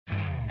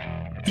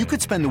You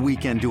could spend the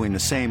weekend doing the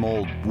same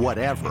old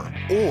whatever,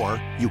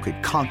 or you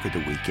could conquer the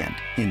weekend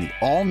in the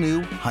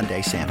all-new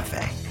Hyundai Santa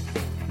Fe.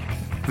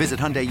 Visit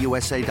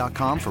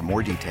HyundaiUSA.com for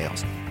more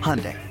details.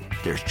 Hyundai,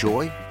 there's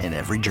joy in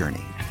every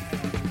journey.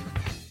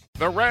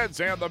 The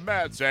Reds and the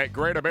Mets at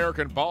Great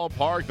American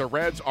Ballpark. The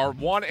Reds are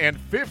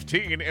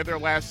 1-15 in their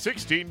last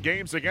 16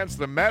 games against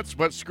the Mets,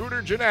 but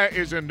Scooter Gennett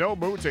is in no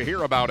mood to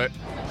hear about it.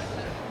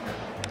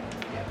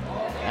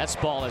 That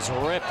ball is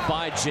ripped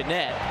by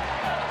Gennett.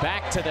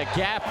 Back to the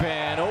gap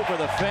and over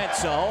the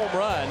fence, a home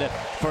run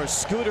for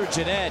Scooter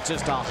Gennett.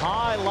 Just a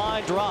high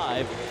line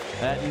drive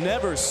that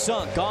never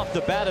sunk off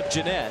the bat of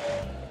Gennett.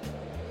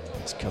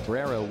 As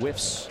Cabrera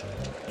whiffs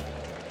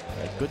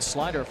a good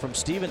slider from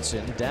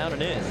Stevenson, down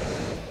and in.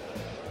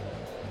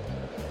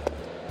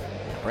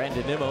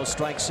 Brandon Nimmo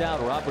strikes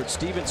out Robert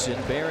Stevenson,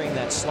 bearing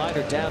that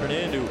slider down and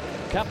in to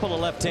a couple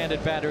of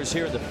left-handed batters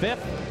here in the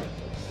fifth.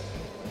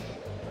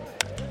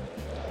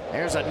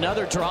 There's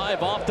another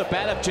drive off the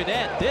bat of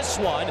Gennett. This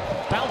one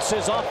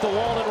bounces off the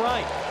wall and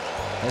right.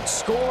 And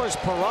scores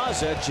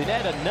Peraza.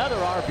 Gennett another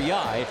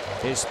RBI,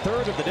 his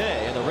third of the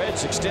day, and the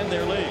Reds extend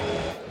their lead.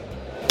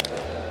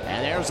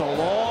 And there's a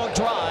long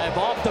drive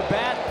off the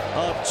bat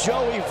of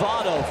Joey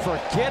Votto.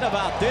 Forget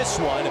about this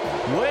one.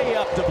 Way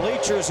up the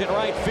bleachers in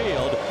right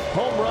field.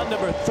 Home run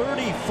number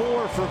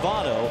 34 for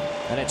Votto,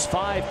 and it's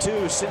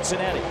 5-2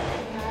 Cincinnati.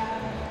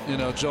 You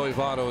know, Joey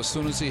Votto, as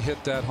soon as he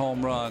hit that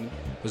home run,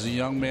 there's a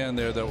young man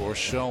there that we're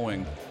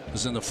showing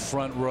was in the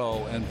front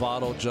row, and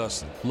Votto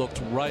just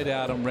looked right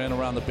at him, ran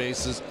around the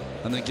bases,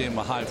 and then gave him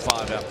a high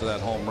five after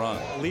that home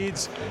run.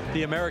 Leads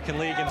the American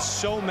League in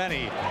so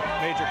many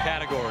major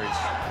categories.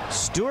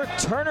 Stuart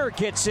Turner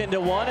gets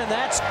into one, and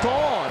that's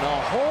gone.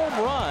 A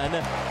home run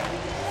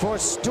for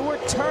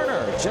Stuart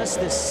Turner, just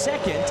the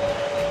second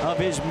of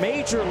his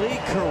major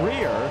league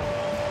career.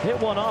 Hit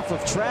one off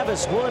of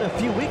Travis Wood a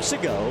few weeks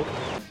ago.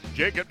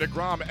 Jacob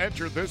deGrom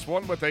entered this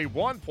one with a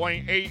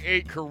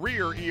 1.88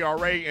 career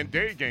ERA in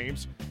day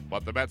games,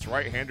 but the Mets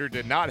right-hander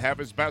did not have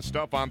his best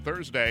stuff on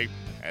Thursday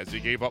as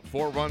he gave up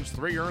 4 runs,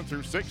 3 earned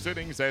through 6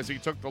 innings as he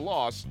took the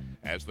loss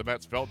as the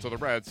Mets fell to the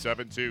Reds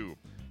 7-2.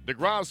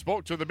 deGrom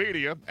spoke to the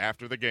media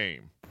after the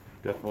game.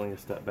 Definitely a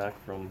step back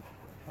from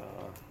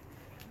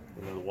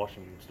the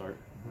Washington start.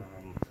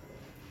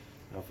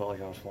 I felt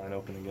like I was flying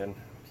open again,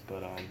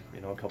 but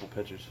a couple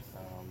pitches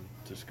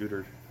to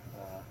Scooter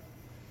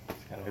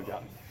it's kind of who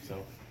got me. So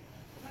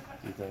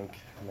you think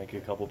make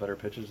a couple better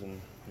pitches and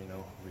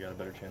we got a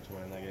better chance of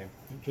winning that game.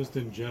 Just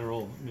in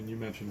general, I mean, you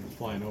mentioned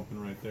flying open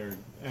right there.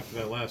 After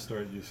that last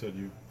start, you said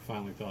you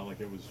finally thought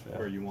like it was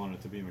where you wanted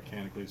it to be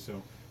mechanically.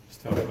 So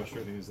just how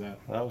frustrating is that?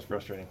 That was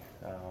frustrating.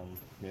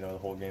 The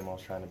whole game I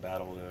was trying to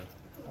battle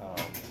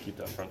to keep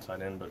that front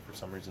side in, but for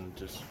some reason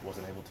just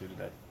wasn't able to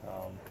today.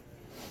 I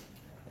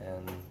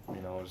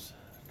was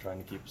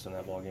trying to keep us in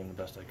that ball game the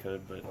best I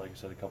could, but like I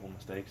said, a couple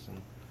mistakes,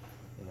 and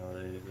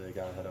they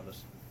got ahead of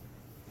us.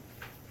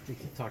 You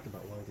talked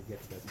about wanting to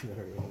get to that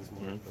 200 innings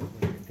mark, but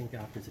when you think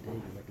after today,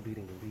 you're like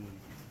leading the league,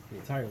 the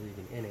entire league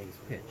in innings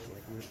pitched.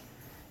 Like,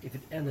 if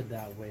it ended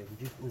that way,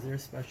 was there a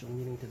special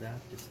meaning to that?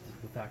 Just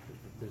the fact that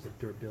there's a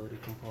durability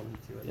component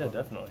to it. Yeah,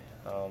 definitely.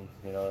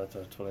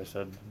 That's what I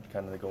said.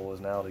 Kind of the goal is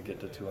now to get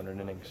to 200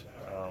 innings.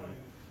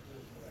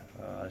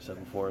 I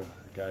said before,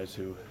 guys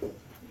who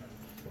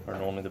are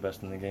normally the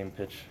best in the game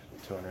pitch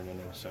 200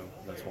 innings, so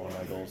that's one of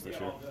my goals this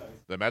year.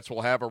 The Mets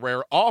will have a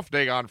rare off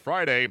day on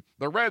Friday.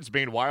 The Reds,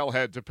 meanwhile,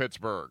 head to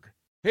Pittsburgh.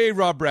 Hey,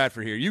 Rob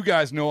Bradford here. You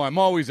guys know I'm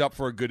always up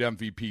for a good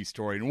MVP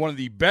story, and one of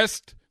the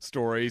best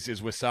stories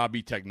is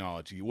Wasabi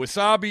Technology.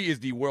 Wasabi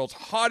is the world's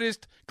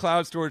hottest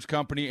cloud storage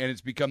company, and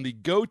it's become the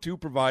go-to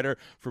provider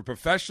for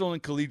professional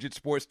and collegiate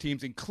sports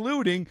teams,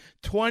 including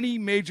 20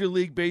 Major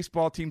League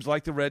Baseball teams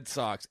like the Red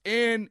Sox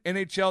and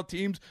NHL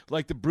teams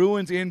like the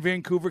Bruins and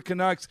Vancouver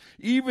Canucks.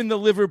 Even the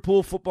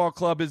Liverpool Football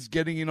Club is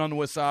getting in on the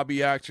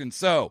Wasabi action.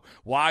 So,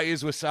 why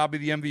is Wasabi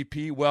the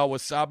MVP? Well,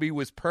 Wasabi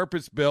was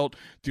purpose-built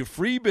to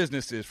free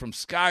businesses from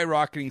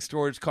skyrocketing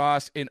storage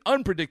costs and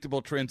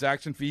unpredictable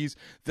transaction fees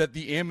that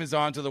the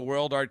Amazons of the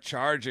world are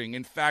charging.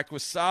 In fact,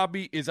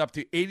 Wasabi is up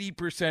to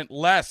 80%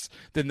 less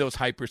than those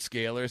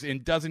hyperscalers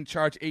and doesn't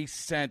charge a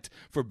cent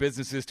for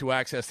businesses to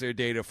access their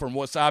data. From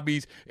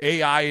Wasabi's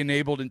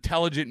AI-enabled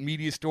intelligent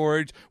media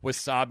storage,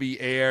 Wasabi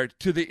Air,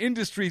 to the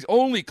industry's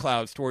only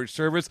cloud storage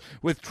service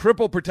with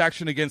triple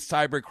protection against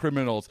cyber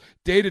criminals,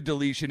 data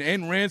deletion,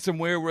 and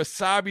ransomware,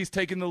 Wasabi's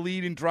taken the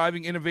lead in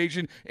driving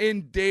innovation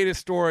in data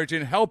storage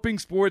and helping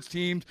sports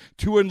teams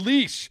to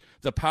unleash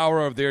the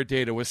power of their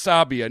data.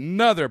 Wasabi,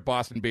 another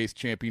Boston-based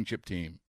championship team.